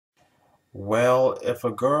Well, if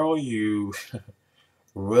a girl you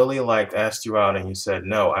really liked asked you out and you said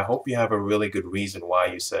no, I hope you have a really good reason why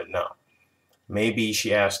you said no. Maybe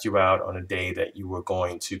she asked you out on a day that you were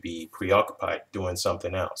going to be preoccupied doing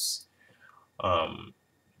something else. Um,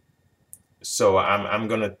 so I'm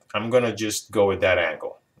gonna just go with that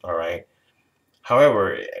angle. All right.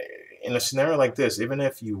 However, in a scenario like this, even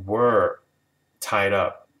if you were tied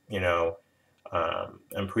up,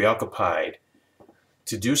 and preoccupied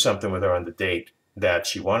to do something with her on the date that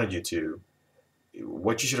she wanted you to,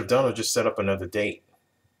 what you should have done was just set up another date,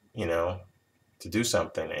 you know, to do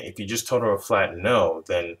something. If you just told her a flat no,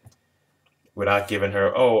 then without giving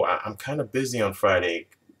her, oh, I'm kind of busy on Friday,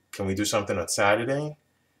 can we do something on Saturday?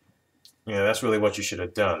 That's really what you should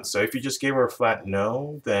have done. So if you just gave her a flat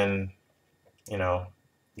no, then, you know,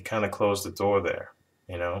 you kind of closed the door there,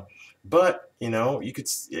 you know. But, you could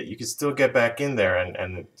still get back in there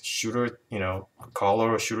and shoot her, call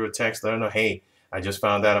her or shoot her a text, let her know, hey, I just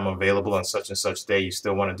found out I'm available on such and such day. You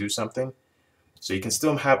still want to do something? So you can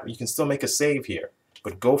still make a save here,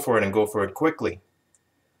 but go for it and go for it quickly.